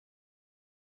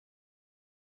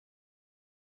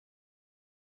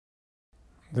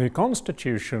The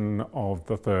Constitution of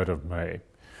the 3rd of May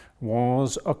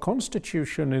was a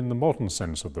constitution in the modern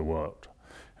sense of the word.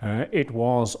 It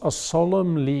was a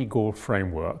solemn legal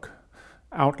framework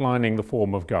outlining the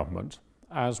form of government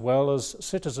as well as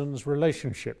citizens'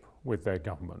 relationship with their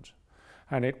government.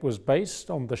 And it was based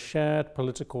on the shared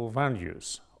political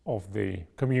values of the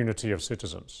community of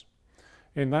citizens.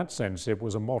 In that sense, it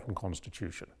was a modern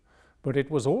constitution. But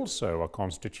it was also a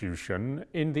constitution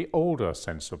in the older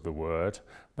sense of the word,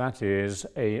 that is,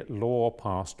 a law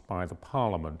passed by the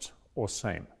Parliament or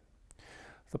Sejm.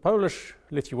 The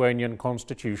Polish-Lithuanian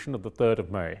Constitution of the 3rd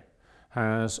of May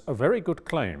has a very good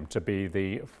claim to be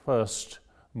the first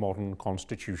modern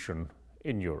constitution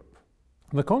in Europe.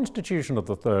 The Constitution of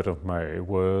the 3rd of May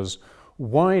was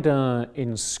wider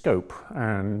in scope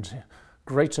and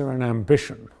greater in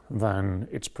ambition than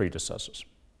its predecessors.